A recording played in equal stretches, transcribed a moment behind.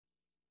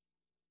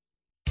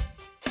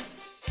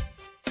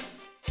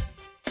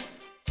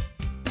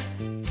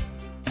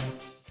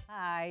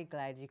Hi,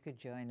 glad you could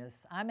join us.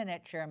 I'm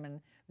Annette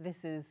Sherman. This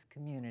is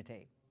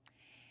Community.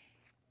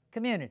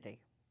 Community.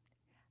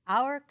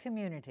 Our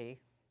community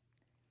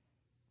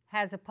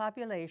has a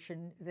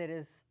population that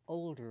is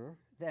older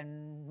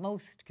than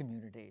most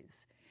communities.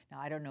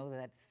 Now, I don't know that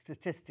that's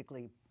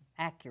statistically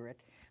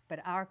accurate, but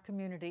our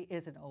community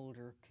is an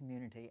older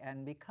community.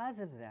 And because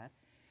of that,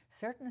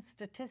 certain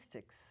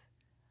statistics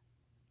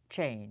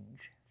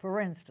change.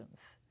 For instance,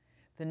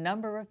 the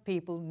number of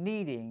people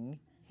needing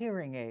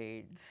hearing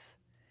aids.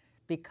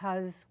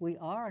 Because we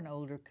are an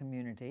older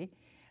community,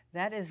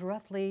 that is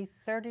roughly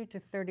 30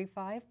 to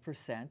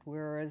 35%,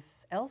 whereas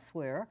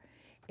elsewhere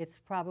it's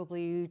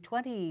probably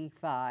 20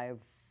 to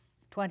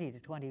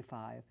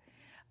 25.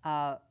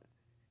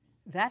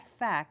 That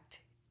fact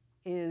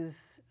is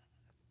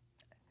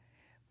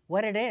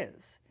what it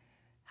is.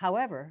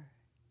 However,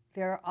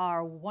 there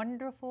are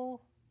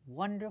wonderful,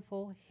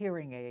 wonderful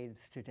hearing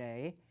aids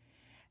today,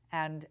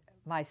 and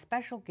my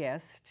special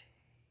guest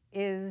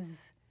is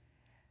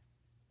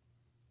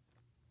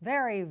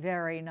very,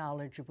 very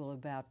knowledgeable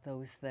about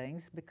those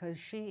things because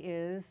she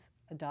is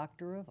a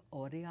doctor of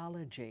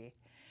audiology.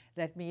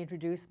 Let me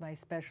introduce my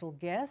special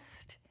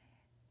guest,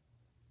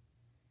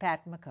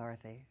 Pat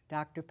McCarthy,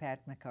 Dr. Pat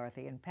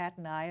McCarthy. And Pat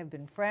and I have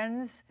been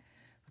friends,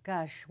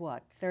 gosh,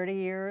 what, 30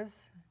 years?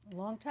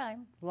 Long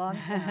time. Long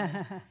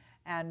time.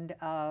 And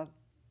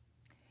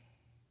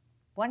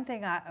one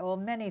thing,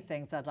 many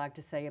things I'd like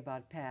to say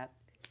about Pat.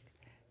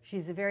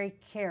 She's a very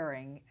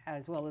caring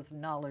as well as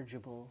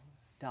knowledgeable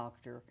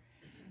doctor,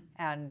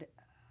 and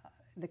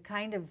the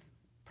kind of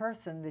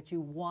person that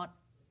you want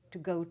to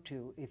go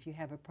to if you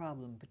have a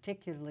problem,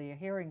 particularly a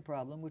hearing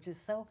problem, which is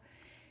so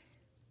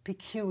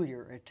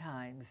peculiar at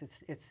times.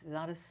 It's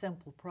not a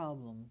simple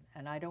problem,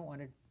 and I don't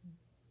want to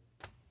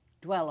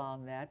dwell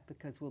on that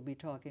because we'll be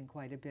talking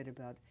quite a bit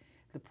about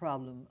the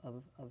problem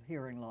of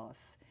hearing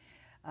loss.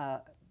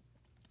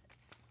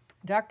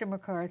 Dr.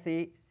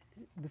 McCarthy,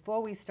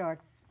 before we start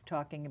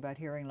talking about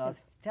hearing loss,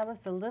 yes, tell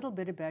us a little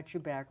bit about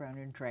your background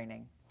and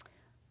training.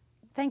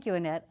 Thank you,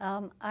 Annette.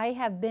 I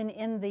have been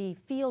in the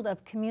field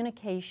of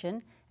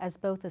communication as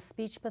both a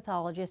speech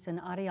pathologist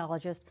and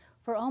audiologist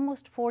for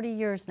almost 40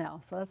 years now,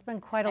 so that's been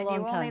quite a long time.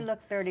 And you only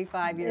look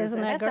 35 years. Isn't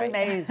that That's great?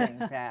 Amazing,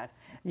 Pat.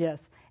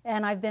 Yes,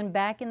 and I've been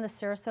back in the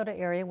Sarasota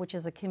area, which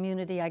is a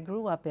community I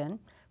grew up in,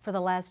 for the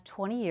last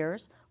 20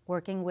 years,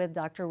 working with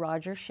Dr.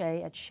 Roger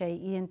Shea at Shea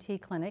ENT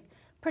Clinic,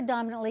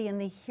 predominantly in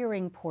the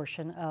hearing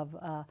portion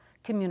of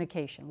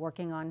communication,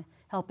 working on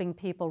helping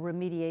people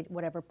remediate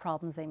whatever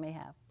problems they may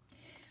have.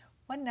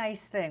 One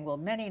nice thing, well,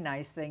 many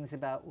nice things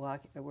about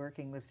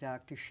working with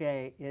Dr.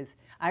 Shea is,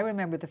 I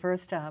remember the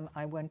first time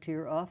I went to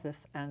your office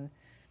and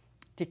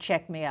to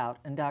check me out,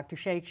 and Dr.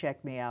 Shea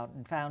checked me out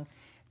and found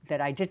that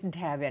I didn't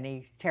have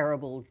any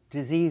terrible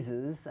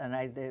diseases, and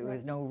there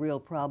was no real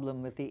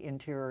problem with the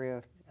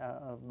interior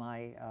of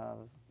my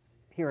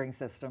hearing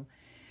system.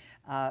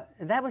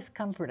 That was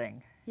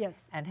comforting. Yes.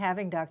 And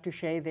having Dr.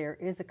 Shea there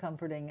is a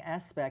comforting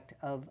aspect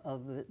of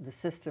the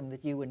system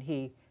that you and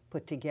he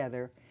put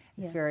together.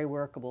 It's yes, very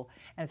workable.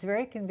 And it's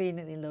very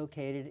conveniently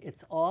located.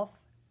 It's off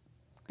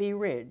Bee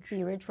Ridge.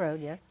 Bee Ridge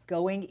Road, yes.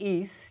 Going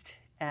east,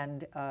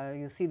 and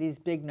you'll see these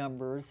big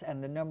numbers,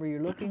 and the number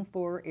you're looking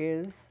for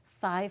is?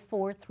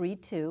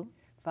 5432.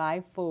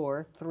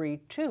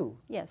 5432.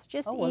 Yes,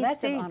 just well, east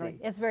that's of easy. Honorary.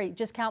 It's very,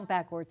 just count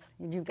backwards.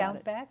 You've got Count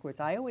it.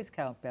 backwards. I always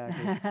count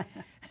backwards.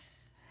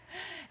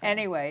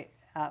 Anyway,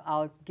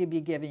 I'll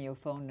be giving you a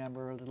phone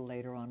number a little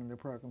later on in the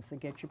program, so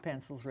get your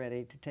pencils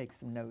ready to take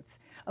some notes.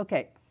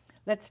 Okay,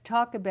 let's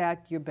talk about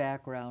your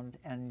background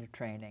and your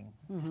training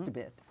just a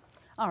bit.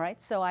 All right,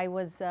 so I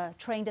was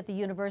trained at the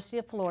University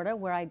of Florida,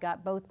 where I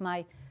got both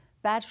my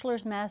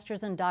bachelor's,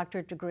 master's, and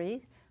doctorate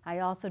degree. I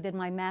also did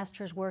my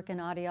master's work in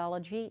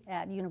audiology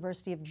at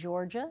University of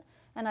Georgia,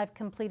 and I've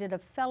completed a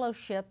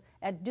fellowship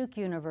at Duke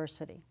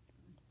University.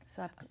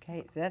 So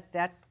okay, that's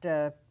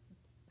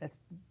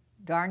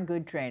darn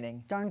good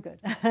training. Darn good.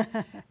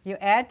 You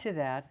add to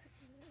that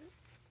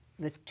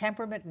the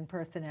temperament and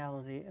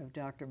personality of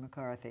Dr.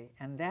 McCarthy,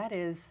 and that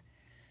is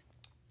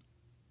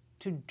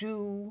to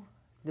do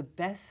the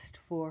best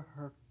for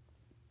her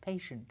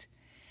patient.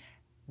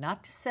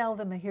 Not to sell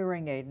them a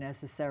hearing aid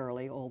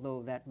necessarily,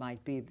 although that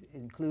might be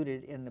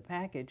included in the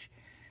package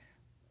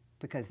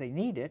because they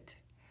need it,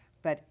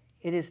 but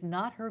it is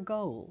not her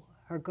goal.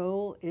 Her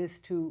goal is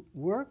to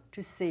work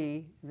to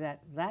see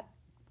that that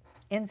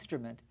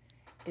instrument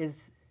is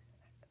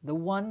the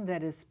one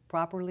that is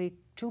properly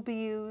to be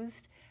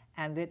used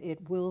and that it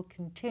will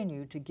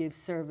continue to give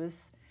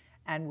service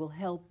and will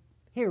help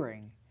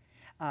hearing.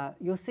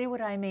 You'll see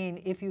what I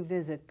mean if you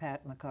visit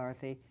Pat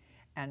McCarthy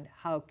and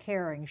how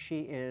caring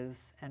she is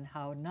and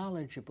how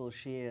knowledgeable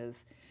she is.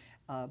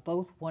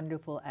 Both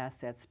wonderful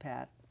assets,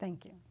 Pat.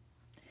 Thank you.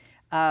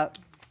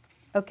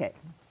 Okay,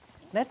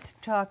 let's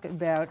talk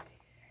about,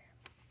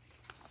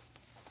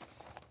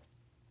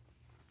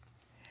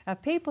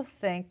 people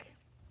think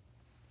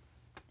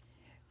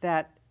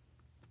that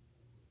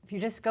If you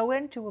just go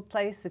into a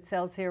place that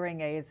sells hearing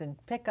aids and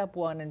pick up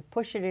one and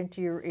push it into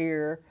your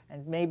ear,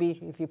 and maybe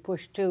if you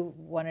push two,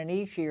 one in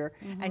each ear,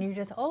 and you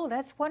just, oh,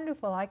 that's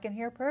wonderful, I can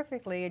hear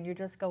perfectly, and you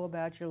just go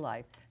about your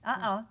life.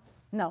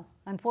 No,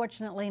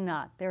 unfortunately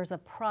not. There's a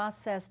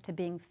process to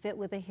being fit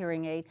with a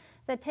hearing aid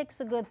that takes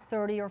a good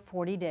 30 or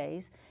 40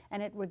 days,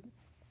 and it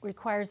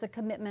requires a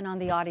commitment on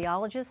the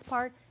audiologist's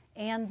part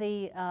and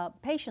the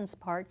patient's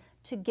part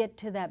to get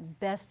to that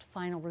best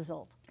final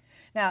result.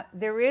 Now,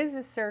 there is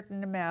a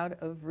certain amount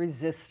of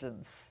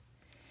resistance.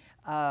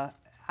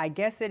 I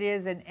guess it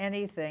is in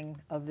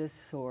anything of this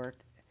sort.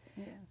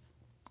 Yes.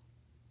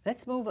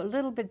 Let's move a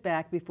little bit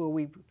back before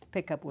we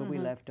pick up where we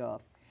left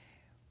off.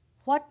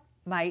 What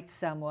might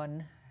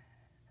someone,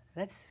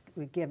 let's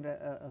give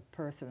a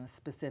person a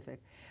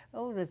specific,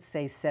 let's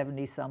say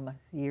 70-some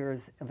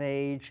years of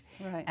age,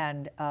 Right.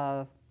 and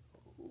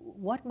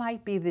what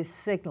might be the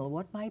signal,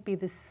 what might be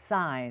the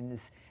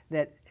signs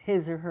that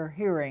his or her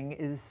hearing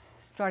is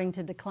Starting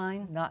to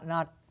decline?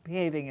 not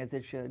behaving as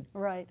it should?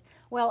 Right.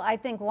 Well, I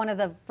think one of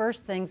the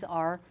first things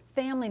are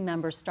family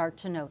members start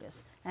to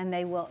notice, and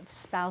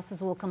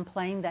spouses will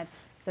complain that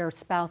their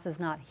spouse is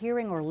not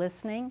hearing or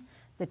listening.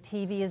 The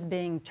TV is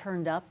being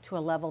turned up to a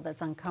level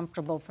that's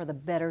uncomfortable for the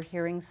better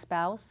hearing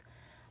spouse.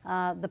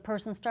 The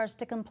person starts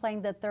to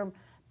complain that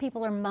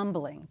people are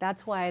mumbling.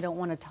 That's why I don't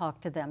want to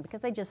talk to them, because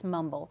they just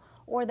mumble.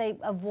 Or they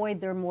avoid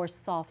their more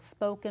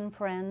soft-spoken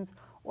friends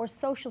or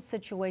social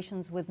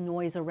situations with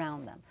noise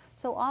around them.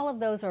 So all of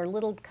those are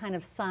little kind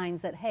of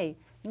signs that, hey,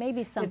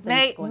 maybe something's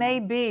going on. May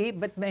be,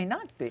 but may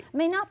not be.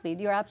 May not be.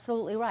 You're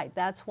absolutely right.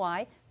 That's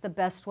why the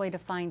best way to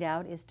find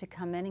out is to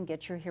come in and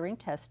get your hearing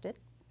tested.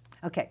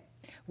 Okay.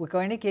 We're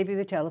going to give you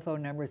the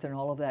telephone numbers and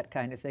all of that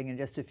kind of thing in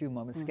just a few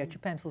moments. Get your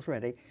pencils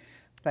ready.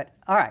 But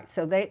all right,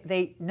 so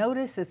they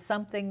notice that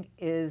something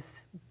is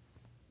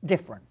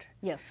different.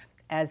 Yes.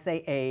 As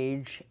they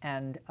age,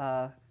 and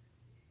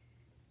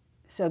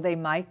so they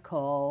might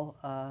call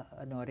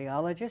an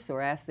audiologist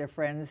or ask their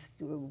friends,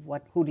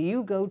 who do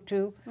you go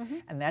to?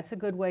 And that's a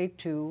good way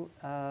to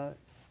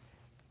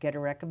get a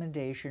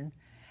recommendation,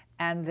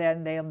 and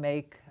then they'll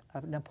make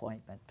an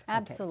appointment.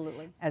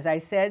 Absolutely. Okay. As I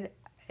said,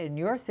 in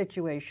your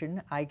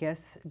situation, I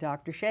guess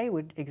Dr. Shea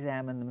would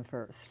examine them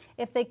first.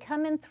 If they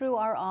come in through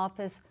our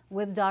office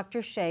with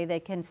Dr. Shea, they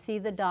can see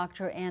the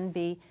doctor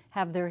and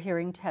have their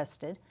hearing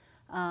tested.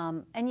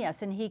 And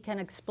yes, and he can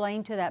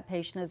explain to that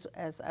patient,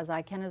 as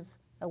I can as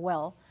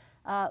well,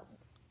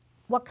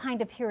 what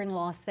kind of hearing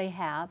loss they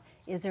have.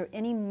 Is there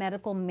any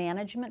medical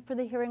management for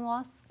the hearing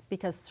loss?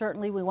 Because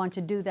certainly we want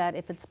to do that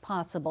if it's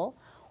possible.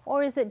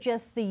 Or is it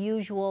just the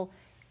usual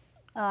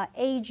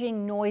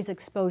aging noise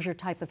exposure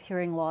type of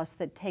hearing loss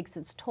that takes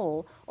its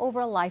toll over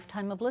a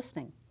lifetime of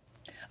listening?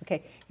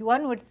 Okay,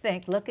 one would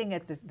think, looking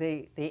at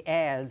the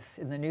ads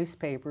in the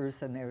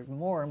newspapers, and they're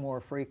more and more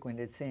frequent,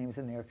 it seems,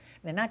 and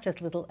they're not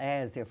just little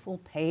ads, they're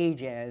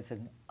full-page ads,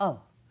 and a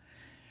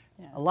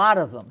lot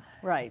of them.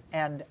 Right.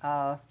 And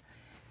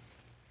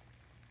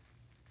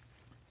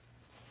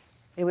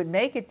it would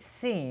make it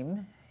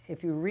seem,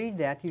 if you read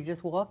that, you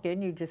just walk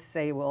in, you just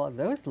say, well,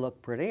 those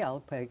look pretty,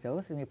 I'll take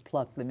those, and you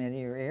pluck them into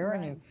your ear,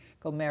 and you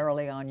go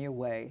merrily on your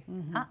way.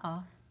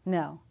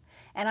 No.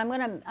 And I'm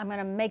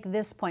gonna make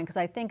this point because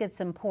I think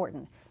it's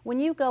important. When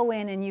you go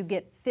in and you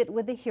get fit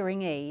with the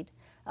hearing aid,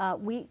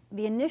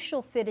 the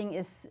initial fitting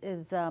is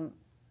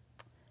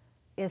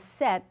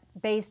set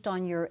based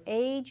on your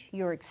age,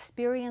 your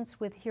experience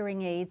with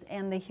hearing aids,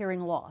 and the hearing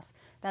loss.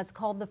 That's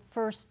called the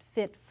first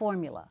fit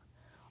formula.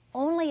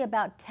 Only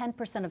about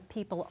 10% of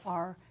people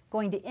are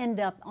going to end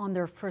up on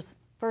their first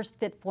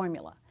fit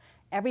formula.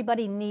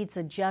 Everybody needs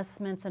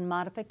adjustments and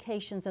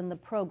modifications in the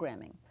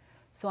programming.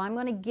 So I'm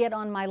going to get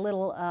on my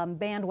little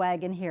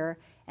bandwagon here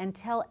and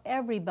tell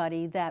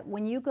everybody that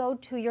when you go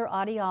to your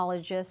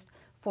audiologist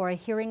for a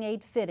hearing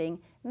aid fitting,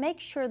 make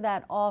sure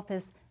that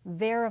office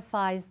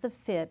verifies the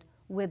fit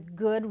with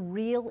good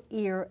real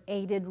ear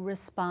aided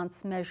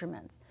response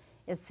measurements.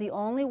 It's the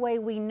only way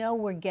we know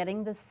we're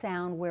getting the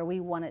sound where we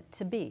want it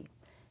to be.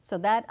 So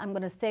that, I'm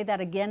going to say that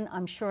again,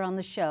 I'm sure, on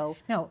the show.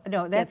 No,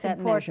 that's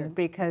important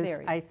because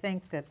Very. I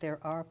think that there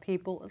are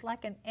people,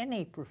 like in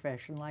any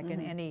profession, like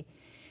in any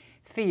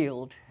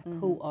field,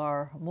 who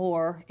are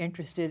more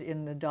interested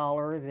in the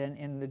dollar than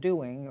in the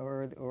doing,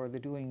 or the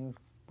doing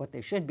what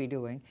they should be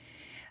doing.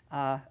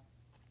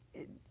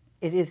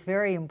 It is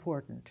very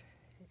important,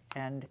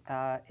 and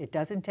it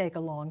doesn't take a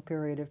long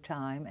period of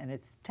time, and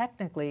it's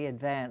technically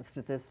advanced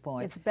at this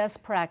point. It's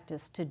best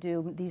practice to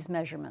do these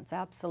measurements,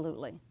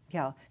 absolutely.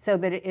 Yeah, so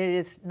that it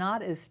is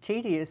not as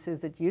tedious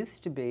as it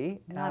used to be.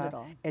 Not at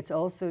all. It's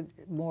also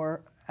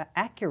more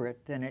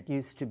accurate than it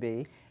used to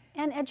be.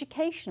 And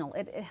educational.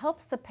 It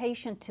helps the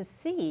patient to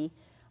see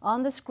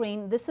on the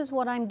screen, this is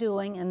what I'm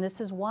doing, and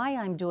this is why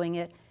I'm doing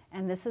it,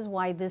 and this is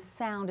why this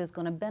sound is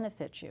going to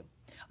benefit you.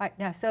 All right,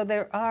 now, so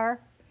there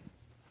are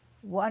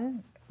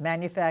one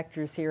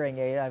manufacturer's hearing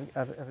aid. I'm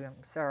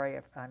sorry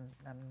if I'm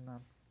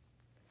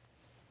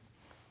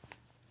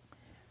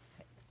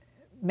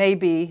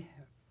maybe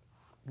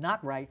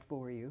not right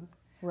for you,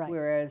 Right.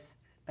 whereas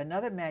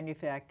another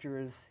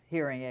manufacturer's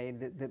hearing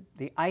aid,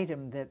 the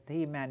item that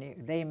they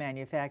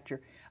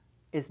manufacture,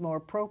 is more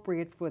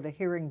appropriate for the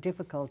hearing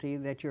difficulty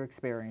that you're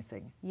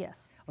experiencing.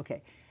 Yes.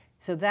 Okay,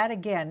 so that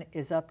again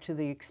is up to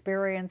the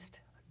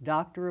experienced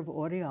doctor of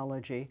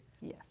audiology.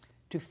 Yes.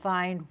 To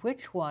find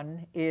which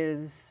one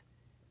is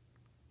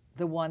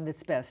the one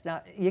that's best.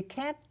 Now, you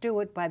can't do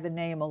it by the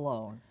name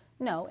alone.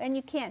 No, and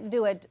you can't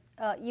do it,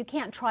 you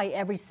can't try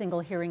every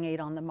single hearing aid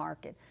on the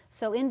market.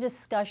 So in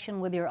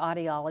discussion with your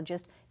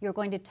audiologist, you're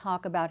going to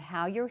talk about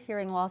how your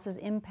hearing loss is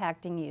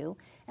impacting you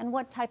and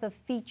what type of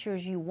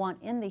features you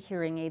want in the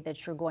hearing aid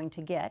that you're going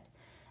to get,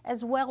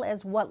 as well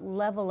as what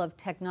level of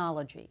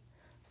technology.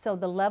 So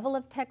the level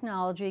of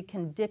technology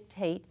can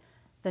dictate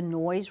the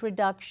noise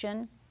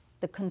reduction,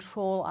 the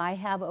control I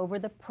have over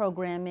the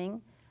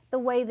programming, the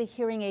way the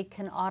hearing aid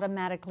can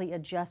automatically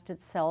adjust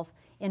itself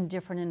in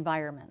different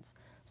environments.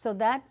 So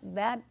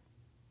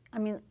I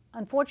mean,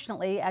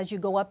 unfortunately, as you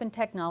go up in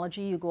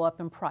technology, you go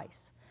up in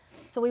price.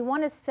 So we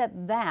want to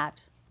set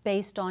that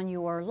based on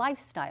your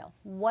lifestyle.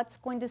 What's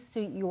going to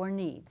suit your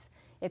needs?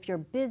 If you're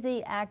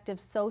busy, active,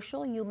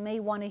 social, you may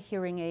want a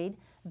hearing aid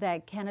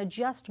that can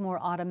adjust more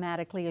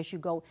automatically as you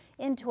go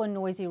into a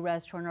noisy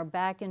restaurant or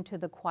back into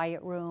the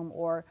quiet room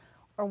or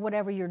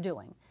whatever you're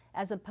doing,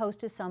 as opposed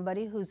to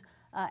somebody who's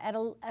at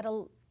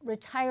a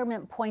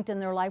retirement point in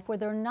their life where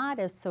they're not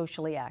as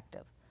socially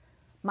active.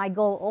 My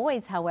goal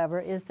always, however,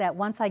 is that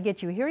once I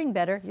get you hearing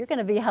better, you're going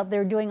to be out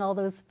there doing all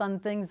those fun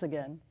things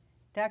again.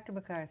 Dr.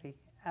 McCarthy,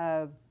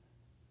 the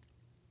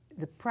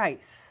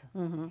price,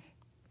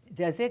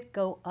 does it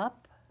go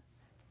up?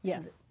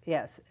 Yes.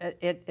 Yes.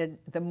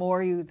 The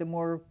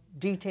more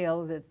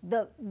detail that...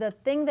 The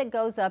thing that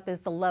goes up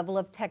is the level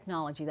of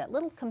technology. That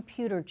little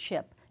computer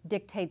chip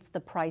dictates the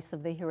price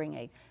of the hearing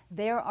aid.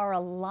 There are a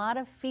lot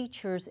of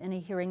features in a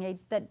hearing aid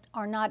that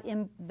are not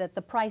that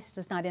the price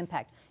does not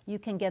impact. You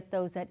can get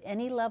those at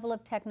any level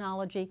of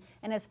technology,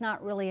 and it's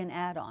not really an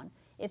add-on.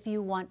 If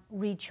you want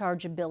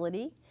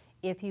rechargeability,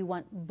 if you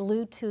want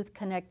Bluetooth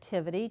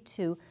connectivity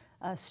to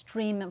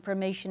stream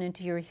information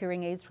into your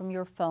hearing aids from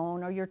your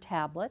phone or your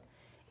tablet,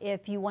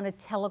 if you want a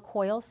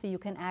telecoil so you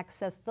can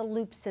access the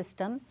loop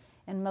system,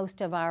 and most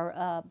of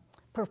our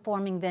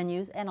performing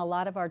venues and a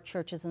lot of our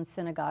churches and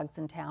synagogues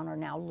in town are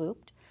now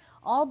looped.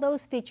 All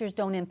those features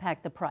don't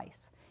impact the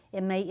price. It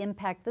may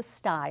impact the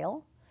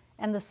style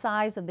and the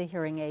size of the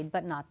hearing aid,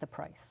 but not the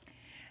price.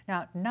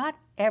 Now, not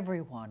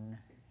everyone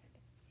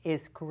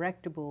is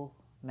correctable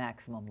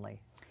maximally.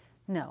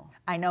 No.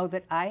 I know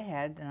that I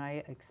had, and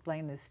I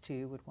explained this to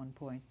you at one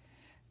point,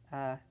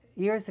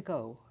 years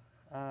ago,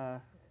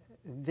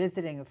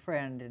 visiting a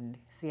friend in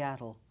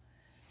Seattle,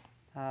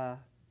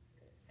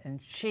 and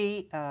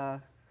she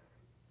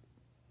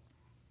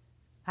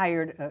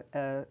hired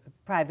a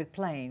private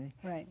plane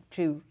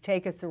to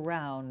take us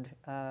around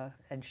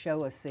and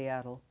show us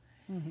Seattle.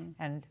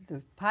 And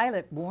the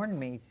pilot warned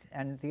me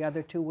and the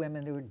other two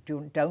women,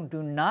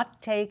 do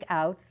not take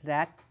out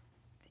that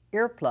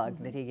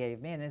earplug that he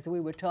gave me. And as we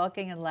were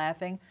talking and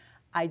laughing,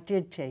 I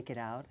did take it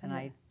out, and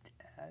I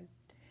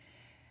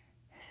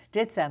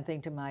did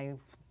something to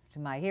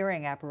my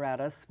hearing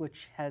apparatus,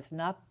 which has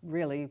not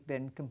really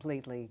been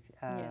completely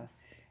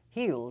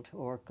healed,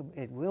 or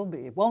it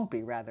won't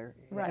be rather,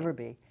 ever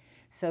be,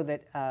 so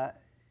that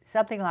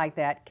something like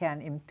that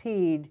can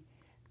impede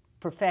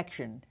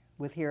perfection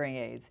with hearing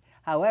aids.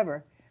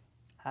 However,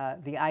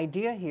 the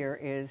idea here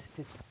is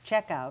to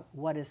check out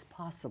what is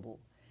possible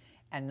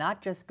and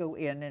not just go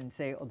in and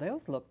say, oh,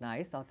 those look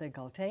nice, I think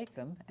I'll take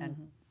them,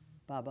 and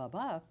blah, blah,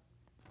 blah.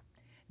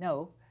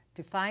 No,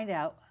 to find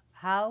out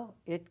how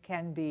it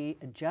can be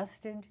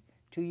adjusted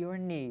to your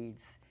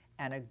needs,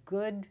 and a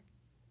good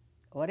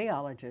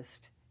audiologist,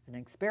 an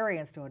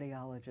experienced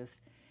audiologist,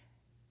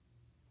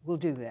 will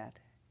do that.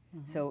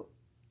 So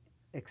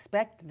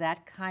expect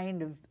that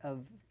kind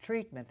of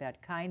treatment,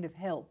 that kind of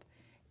help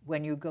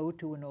when you go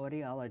to an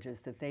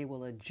audiologist, that they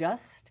will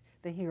adjust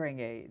the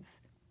hearing aids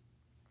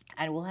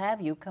and will have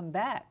you come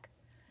back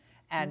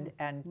and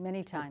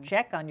many times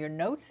check on your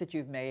notes that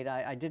you've made.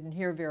 I didn't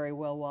hear very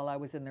well while I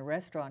was in the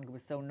restaurant, it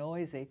was so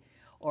noisy,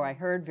 or I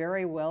heard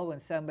very well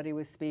when somebody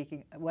was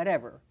speaking,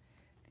 whatever.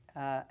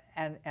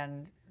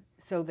 And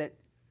so that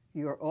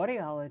your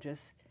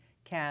audiologist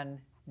can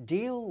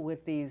deal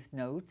with these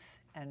notes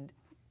and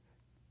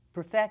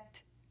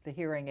perfect the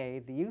hearing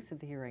aid, the use of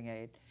the hearing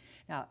aid.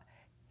 Now,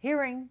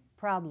 hearing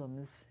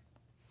problems,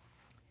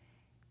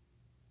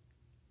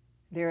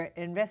 they're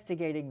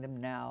investigating them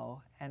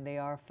now, and they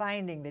are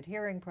finding that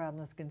hearing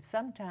problems can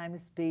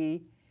sometimes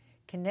be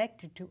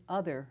connected to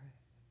other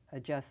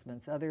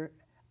adjustments, other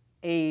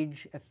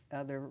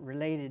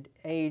related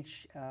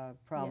age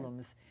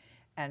problems.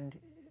 And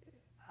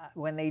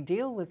when they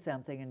deal with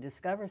something and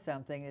discover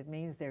something, it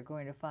means they're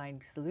going to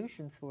find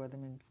solutions for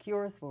them and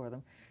cures for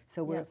them.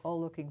 So we're all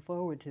looking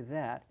forward to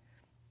that.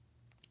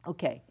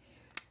 Okay,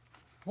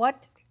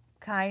 what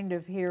kind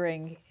of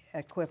hearing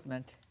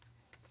equipment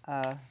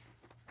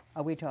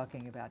are we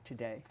talking about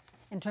today?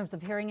 In terms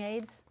of hearing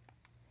aids?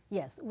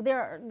 Yes,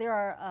 there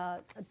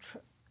are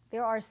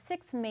There are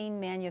 6 main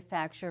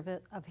manufacturers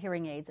of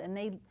hearing aids, and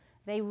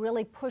they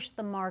really push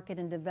the market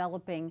in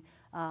developing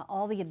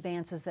all the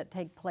advances that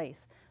take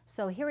place.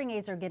 So hearing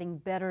aids are getting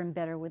better and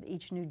better with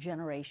each new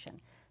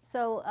generation.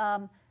 So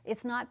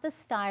it's not the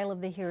style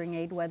of the hearing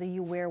aid, whether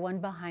you wear one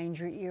behind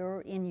your ear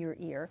or in your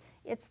ear.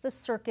 It's the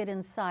circuit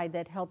inside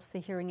that helps the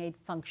hearing aid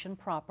function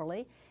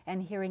properly.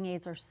 And hearing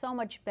aids are so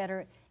much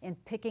better in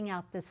picking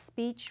out the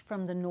speech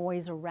from the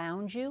noise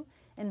around you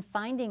and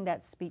finding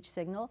that speech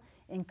signal,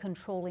 in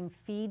controlling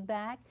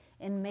feedback,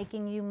 in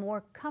making you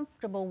more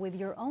comfortable with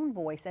your own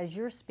voice as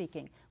you're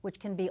speaking, which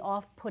can be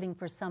off-putting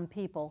for some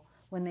people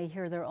when they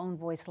hear their own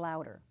voice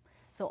louder.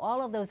 So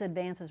all of those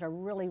advances are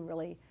really,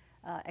 really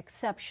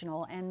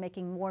exceptional and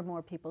making more and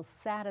more people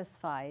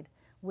satisfied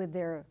with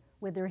their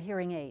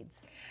hearing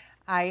aids.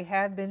 I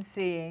have been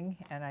seeing,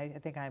 and I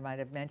think I might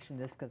have mentioned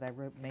this because I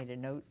made a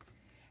note,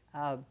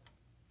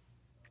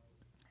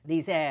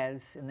 these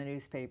ads in the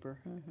newspaper.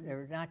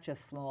 They're not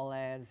just small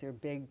ads, they're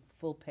big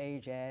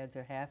full-page ads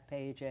or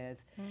half-page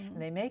ads.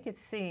 And they make it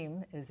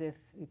seem as if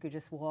you could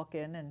just walk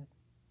in and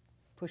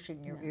push it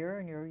in your ear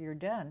and you're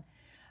done.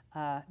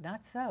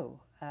 Not so.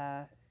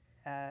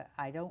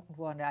 I don't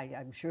want to,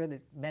 I'm sure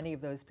that many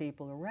of those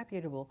people are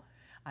reputable.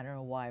 I don't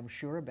know why I'm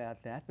sure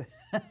about that,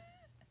 but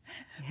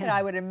but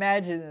I would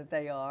imagine that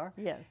they are.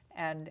 Yes.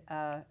 And,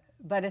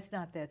 but it's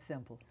not that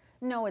simple.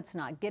 No, it's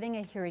not. Getting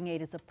a hearing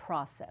aid is a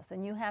process,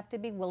 and you have to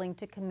be willing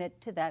to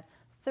commit to that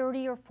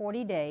 30 or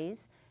 40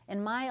 days.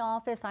 In my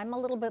office, I'm a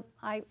little bit,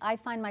 I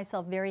find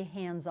myself very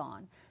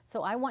hands-on.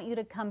 So I want you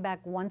to come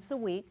back once a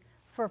week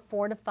for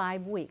 4 to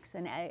 5 weeks.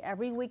 And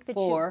every week that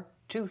 4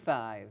 to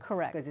 5.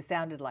 Correct. Because it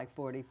sounded like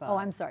 45. Oh,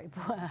 I'm sorry.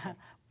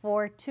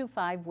 4 to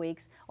 5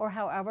 weeks, or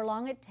however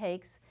long it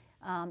takes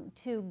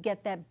to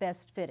get that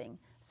best fitting.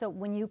 So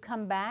when you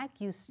come back,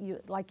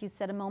 like you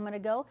said a moment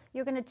ago,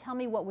 you're going to tell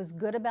me what was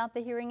good about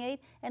the hearing aid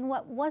and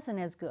what wasn't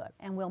as good.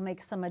 And we'll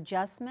make some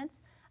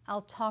adjustments.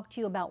 I'll talk to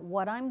you about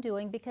what I'm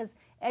doing, because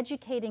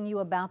educating you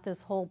about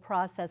this whole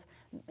process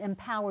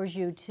empowers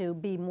you to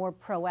be more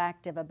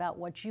proactive about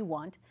what you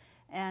want.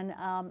 And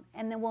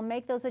then we'll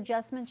make those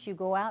adjustments. You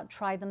go out,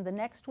 try them the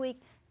next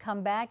week,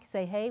 come back,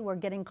 say, hey, we're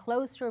getting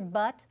closer,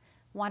 but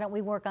why don't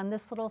we work on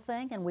this little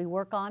thing? And we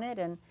work on it.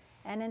 And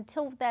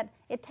until that,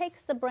 it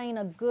takes the brain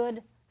a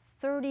good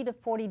 30 to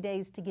 40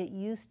 days to get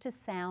used to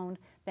sound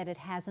that it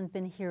hasn't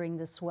been hearing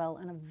this well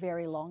in a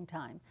very long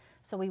time.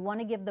 So we want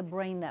to give the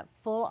brain that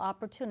full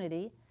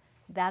opportunity.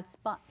 That's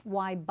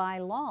why by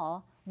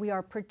law we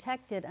are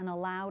protected and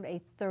allowed a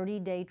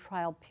 30-day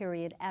trial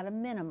period at a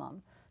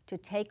minimum to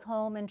take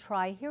home and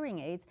try hearing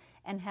aids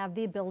and have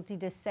the ability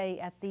to say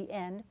at the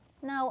end,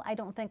 no, I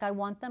don't think I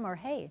want them, or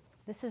hey,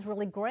 this is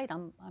really great,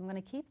 I'm going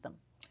to keep them.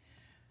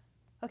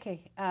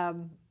 Okay.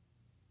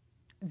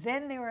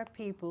 Then there are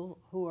people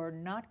who are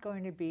not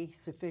going to be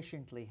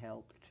sufficiently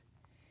helped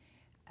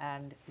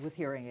and with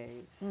hearing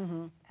aids.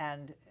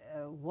 And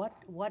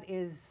what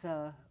is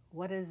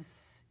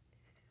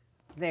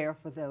there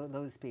for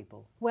those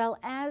people? Well,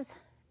 as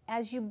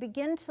you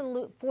begin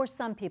to for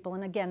some people,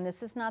 and again,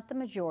 this is not the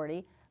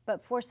majority,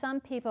 but for some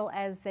people,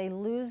 as they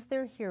lose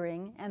their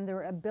hearing and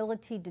their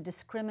ability to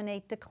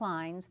discriminate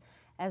declines,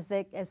 as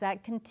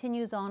that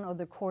continues on over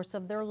the course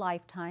of their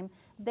lifetime,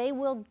 they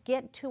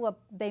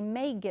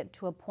may get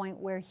to a point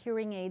where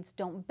hearing aids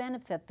don't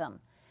benefit them.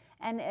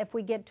 And if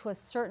we get to a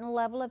certain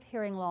level of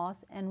hearing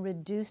loss and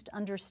reduced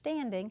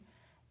understanding,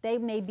 they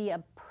may be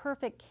a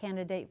perfect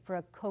candidate for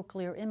a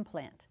cochlear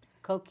implant.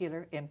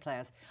 Cochlear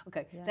implants.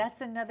 Okay, Yes.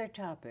 That's another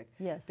topic.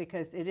 Yes.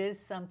 Because it is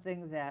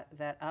something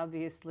that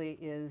obviously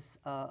is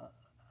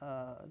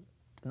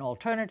an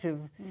alternative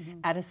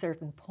at a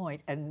certain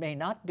point, and may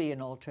not be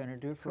an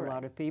alternative for a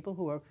lot of people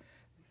who are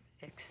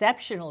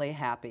exceptionally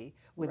happy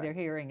with their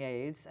hearing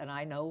aids, and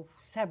I know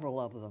several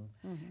of them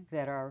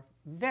that are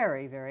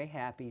very, very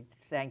happy.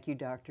 Thank you,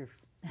 Dr.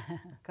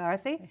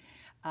 McCarthy.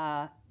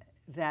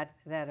 That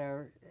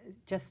are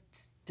just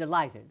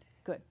delighted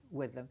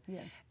with them.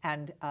 Yes.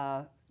 And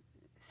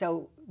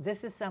so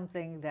this is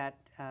something that,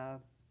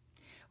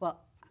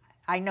 well,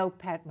 I know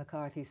Pat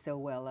McCarthy so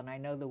well, and I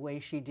know the way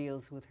she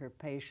deals with her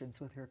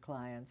patients, with her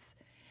clients,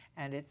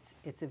 and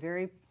it's a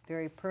very,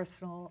 very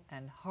personal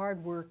and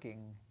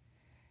hard-working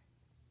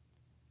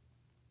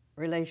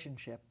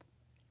relationship,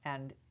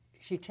 and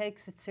she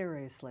takes it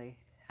seriously.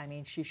 I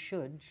mean, she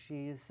should.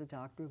 She is a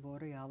doctor of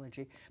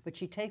audiology, but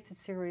she takes it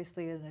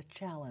seriously as a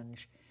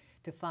challenge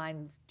to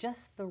find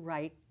just the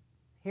right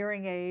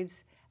hearing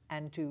aids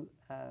and to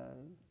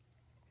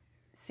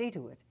see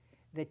to it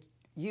that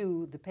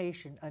you, the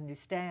patient,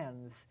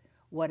 understands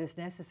what is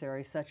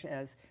necessary, such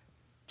as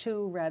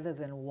 2 rather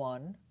than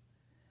 1,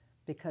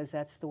 because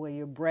that's the way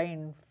your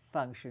brain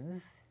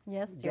functions.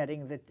 Yes.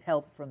 Getting the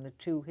help from the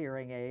 2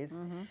 hearing aids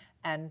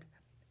and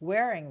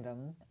wearing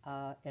them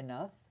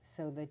enough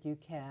so that you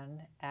can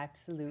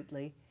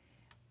absolutely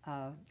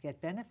get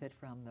benefit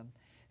from them.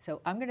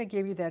 So I'm going to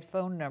give you that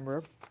phone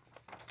number,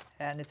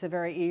 and it's a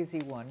very easy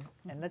one.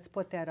 And let's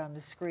put that on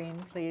the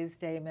screen, please,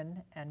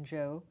 Damon and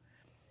Joe.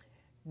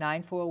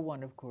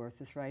 941, of course,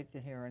 is right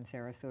in here in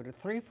Sarasota.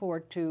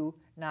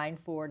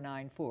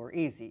 342-9494.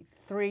 Easy.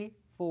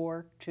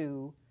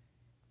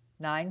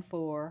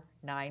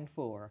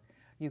 342-9494.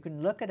 You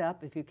can look it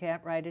up. If you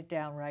can't write it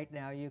down right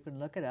now, you can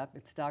look it up.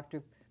 It's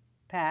Dr.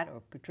 Pat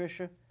or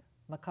Patricia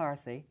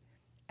McCarthy,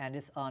 and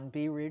it's on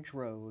Bee Ridge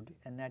Road,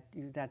 and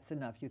that's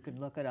enough. You can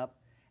look it up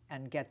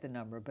and get the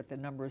number, but the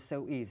number is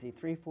so easy,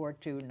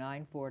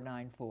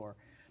 342-9494.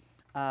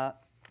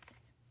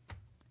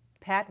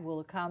 Pat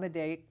will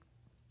accommodate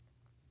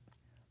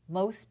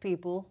most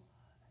people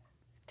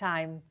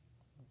time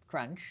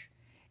crunch,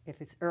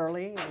 if it's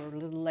early or a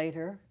little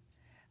later,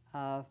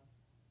 because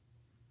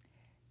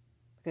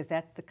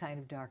that's the kind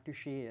of doctor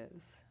she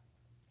is.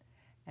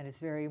 And it's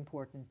very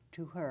important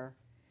to her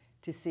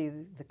to see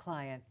the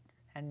client.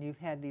 And you've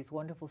had these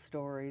wonderful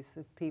stories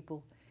of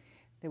people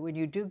that when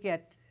you do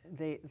get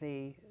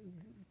the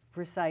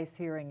precise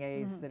hearing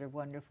aids that are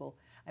wonderful.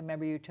 I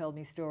remember you told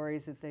me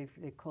stories that they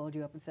called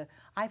you up and said,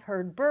 I've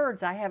heard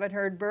birds. I haven't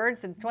heard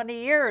birds in 20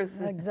 years.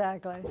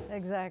 Exactly,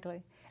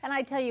 exactly. And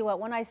I tell you what,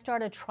 when I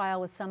start a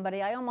trial with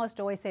somebody, I almost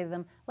always say to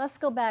them, let's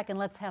go back and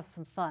let's have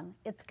some fun.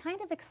 It's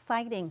kind of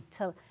exciting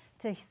to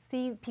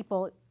see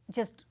people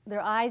just,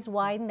 their eyes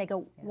widen, they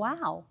go,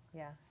 wow.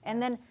 Yeah.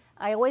 And then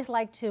I always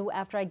like to,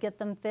 after I get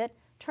them fit,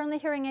 turn the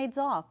hearing aids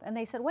off. And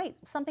they said, wait,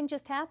 something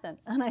just happened.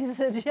 And I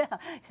said, yeah,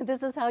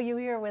 this is how you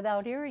hear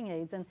without hearing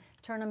aids. And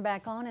turn them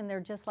back on, and they're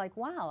just like,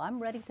 wow, I'm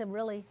ready to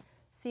really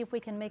see if we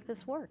can make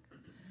this work.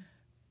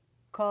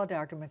 Call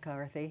Dr.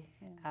 McCarthy.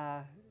 It's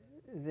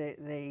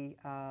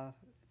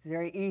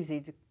very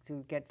easy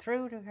to get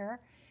through to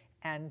her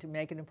and to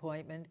make an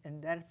appointment.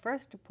 And that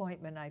first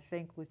appointment, I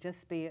think, will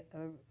just be a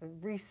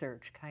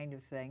research kind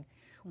of thing,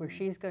 where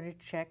she's going to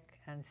check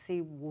and see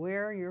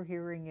where your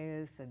hearing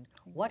is and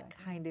what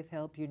kind of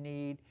help you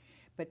need.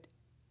 But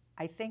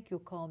I think you'll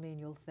call me and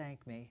you'll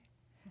thank me.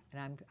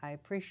 And I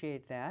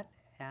appreciate that.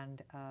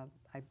 And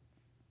I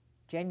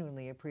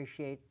genuinely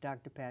appreciate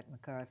Dr. Pat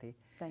McCarthy.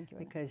 Thank you.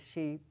 Because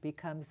she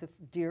becomes a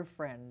dear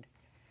friend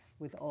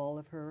with all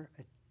of her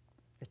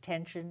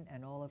attention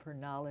and all of her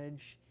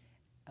knowledge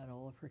and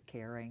all of her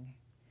caring.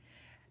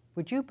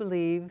 Would you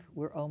believe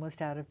we're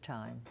almost out of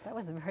time? That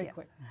was very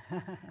quick.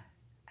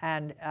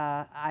 And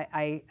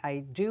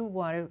I do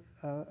want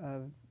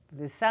to,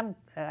 there's some,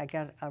 I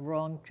got a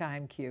wrong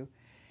time cue.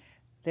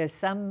 There's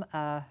some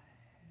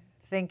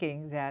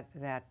thinking that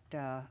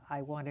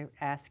I want to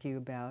ask you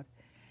about.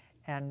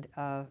 And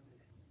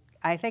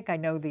I think I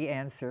know the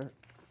answer.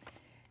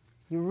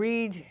 You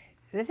read,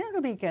 this is going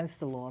to be against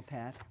the law,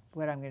 Pat,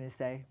 what I'm going to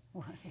say.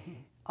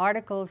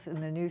 Articles in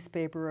the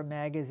newspaper or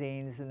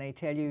magazines, and they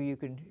tell you you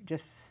can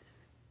just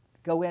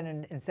go in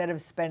and instead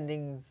of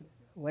spending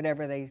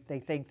whatever they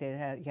think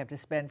you have to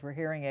spend for a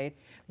hearing aid,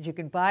 that you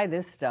can buy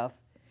this stuff,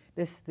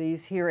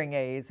 these hearing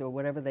aids or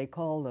whatever they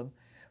call them,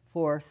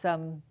 for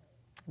some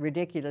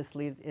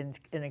ridiculously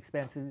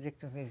inexpensive,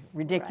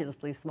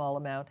 ridiculously small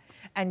amount,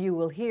 and you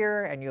will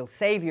hear and you'll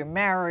save your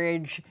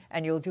marriage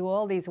and you'll do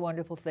all these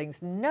wonderful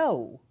things.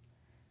 No.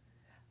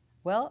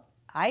 Well,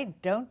 I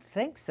don't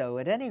think so,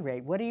 at any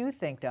rate. What do you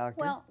think, Doctor?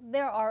 Well,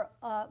 there are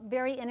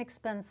very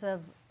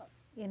inexpensive,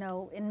 you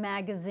know, in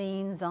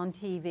magazines, on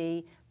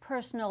TV,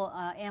 personal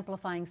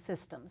amplifying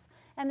systems.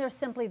 And they're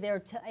simply there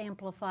to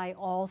amplify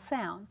all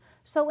sound.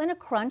 So in a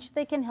crunch,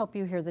 they can help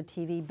you hear the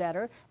TV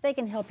better. They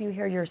can help you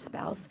hear your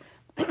spouse.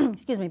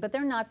 Excuse me, but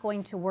they're not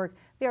going to work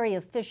very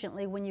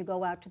efficiently when you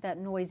go out to that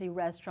noisy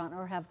restaurant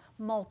or have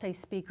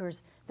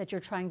multi-speakers that you're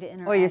trying to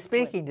interact with. Or you're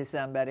speaking to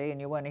somebody and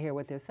you want to hear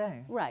what they're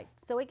saying. Right.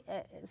 So,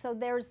 so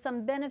there's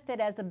some benefit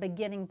as a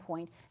beginning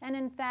point. And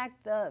in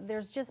fact,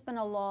 there's just been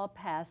a law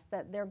passed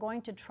that they're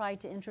going to try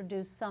to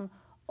introduce some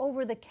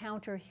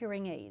over-the-counter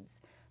hearing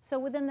aids. So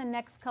within the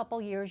next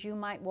couple years, you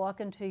might walk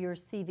into your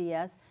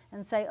CVS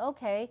and say,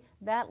 okay,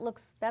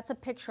 that's a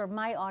picture of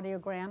my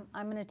audiogram.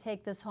 I'm going to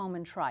take this home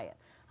and try it.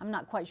 I'm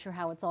not quite sure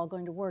how it's all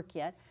going to work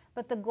yet,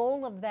 but the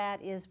goal of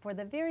that is for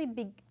the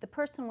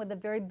person with the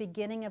very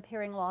beginning of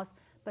hearing loss,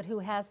 but who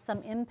has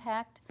some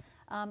impact,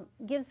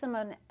 gives them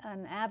an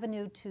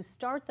avenue to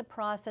start the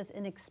process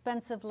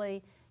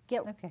inexpensively,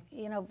 get,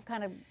 you know,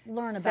 kind of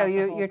learn about the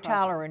whole you're process.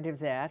 tolerant of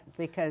that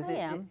because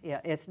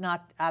it's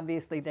not,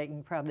 obviously they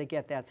can probably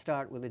get that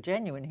start with a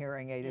genuine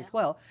hearing aid as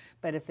well,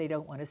 but if they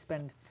don't want to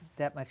spend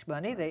that much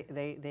money,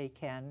 they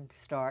can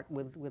start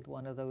with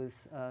one of those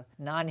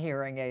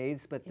non-hearing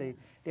aids, but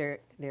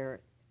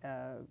they're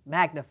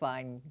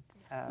magnifying.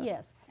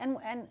 Yes,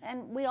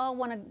 and we all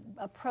want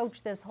to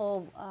approach this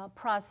whole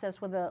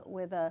process with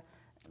a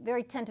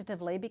very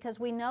tentatively, because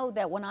we know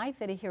that when I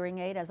fit a hearing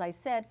aid, as I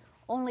said,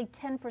 only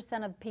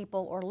 10% of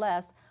people or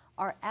less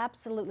are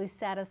absolutely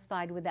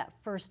satisfied with that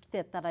first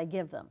fit that I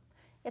give them.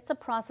 It's a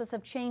process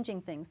of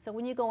changing things. So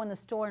when you go in the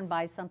store and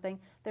buy something,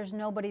 there's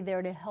nobody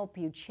there to help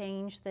you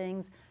change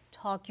things,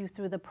 talk you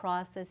through the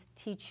process,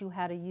 teach you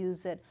how to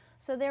use it.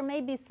 So there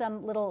may be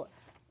some little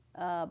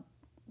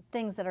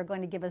things that are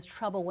going to give us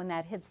trouble when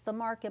that hits the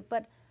market,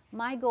 but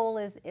my goal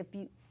is if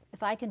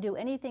I can do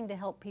anything to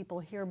help people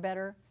hear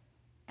better,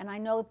 and I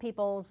know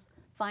people's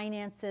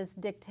finances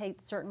dictate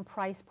certain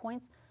price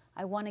points.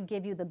 I want to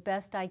give you the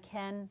best I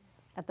can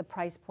at the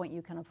price point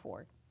you can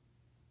afford.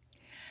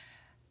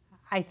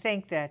 I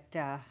think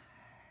that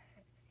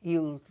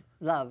you'll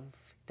love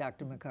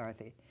Dr.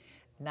 McCarthy,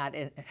 not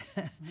in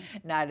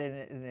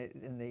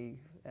the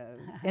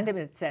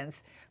intimate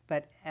sense,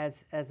 but as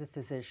a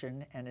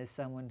physician and as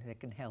someone that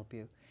can help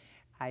you.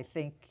 I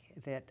think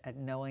that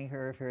knowing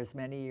her for as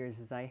many years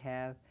as I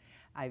have,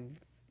 I've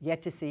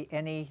yet to see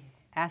any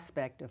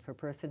aspect of her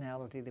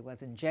personality that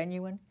wasn't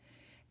genuine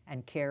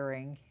and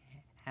caring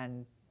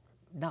and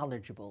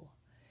knowledgeable.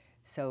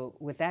 So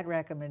with that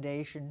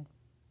recommendation,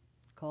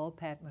 call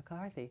Pat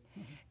McCarthy.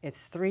 Mm-hmm.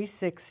 It's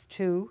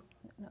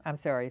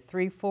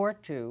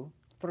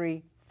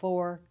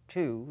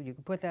 342. You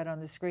can put that on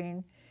the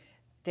screen.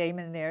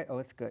 Damon there. Oh,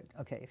 it's good.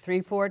 Okay,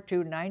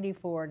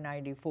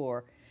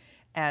 342-9494.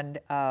 And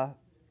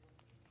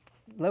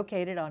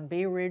located on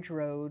Bee Ridge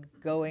Road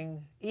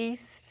going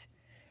east.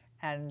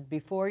 And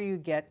before you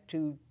get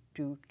to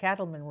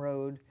Cattleman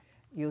Road,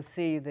 you'll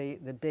see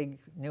the big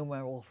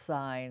numeral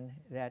sign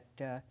that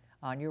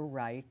on your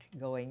right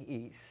going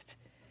east.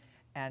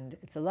 And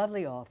it's a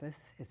lovely office.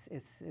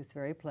 It's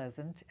very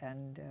pleasant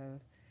and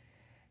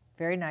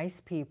very nice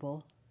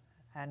people,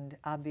 and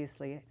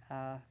obviously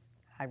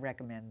I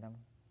recommend them.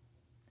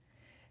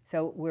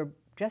 So we're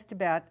just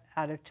about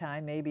out of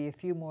time, maybe a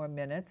few more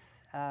minutes.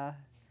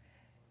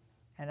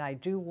 And I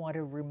do want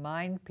to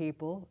remind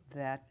people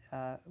that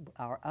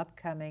our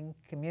upcoming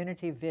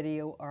Community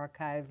Video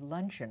Archive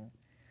Luncheon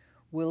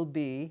will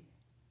be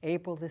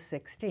April the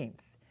 16th.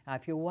 Now,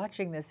 if you're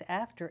watching this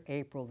after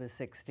April the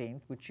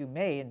 16th, which you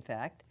may, in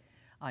fact,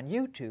 on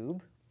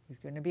YouTube, it's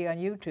going to be on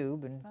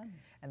YouTube,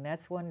 and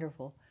that's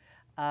wonderful.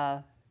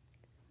 Well,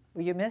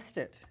 you missed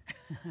it.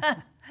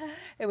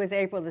 It was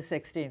April the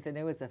 16th, and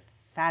it was a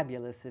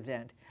fabulous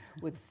event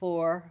with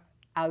 4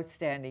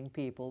 outstanding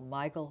people: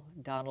 Michael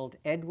Donald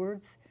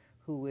Edwards,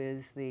 who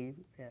is the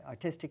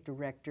artistic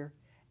director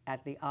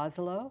at the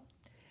Oslo,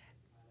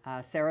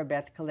 Sarah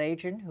Beth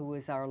Kalajian, who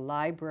is our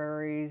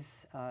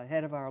library's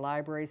head of our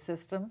library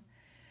system,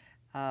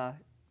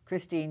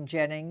 Christine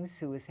Jennings,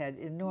 who has had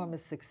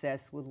enormous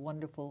success with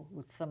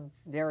some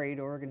varied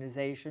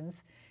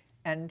organizations,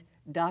 and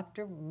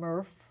Dr.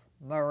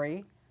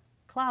 Murray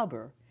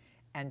Klauber.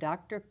 And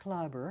Dr.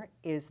 Klauber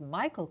is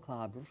Michael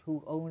Klauber,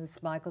 who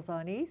owns Michael's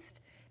on East.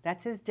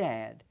 That's his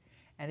dad.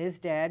 And his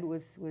dad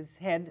was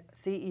head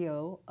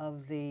CEO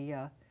of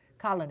the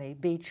Colony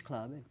Beach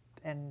Club,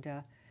 and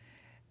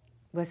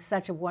was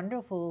such a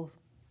wonderful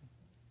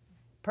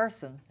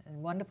person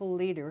and wonderful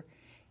leader.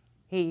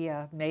 He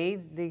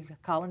made the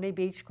Colony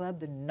Beach Club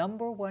the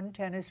 #1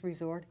 tennis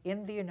resort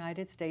in the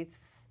United States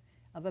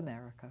of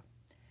America,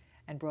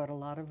 and brought a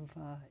lot of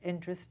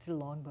interest to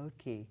Longboat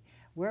Key.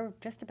 We're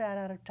just about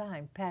out of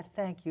time. Pat,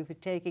 thank you for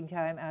taking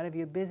time out of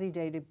your busy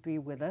day to be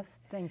with us.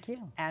 Thank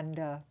you.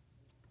 And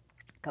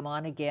come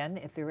on again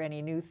if there are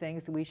any new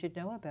things that we should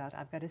know about.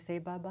 I've got to say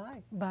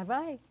bye-bye.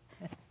 Bye-bye.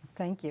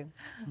 Thank you.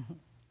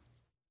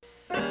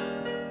 The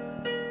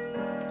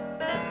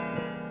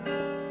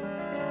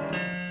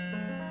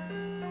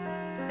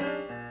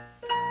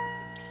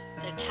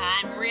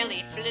time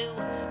really flew.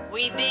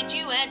 We bid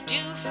you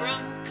adieu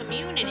from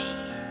Community.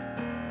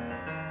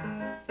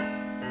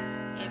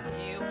 If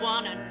you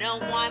want to know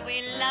why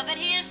we love it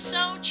here,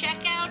 so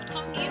check out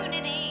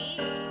Community.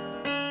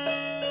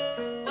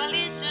 Well,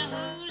 it's a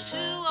who's who,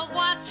 a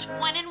what's,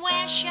 when, and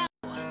where show.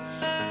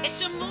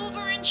 It's a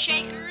mover and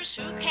shakers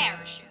who care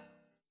show.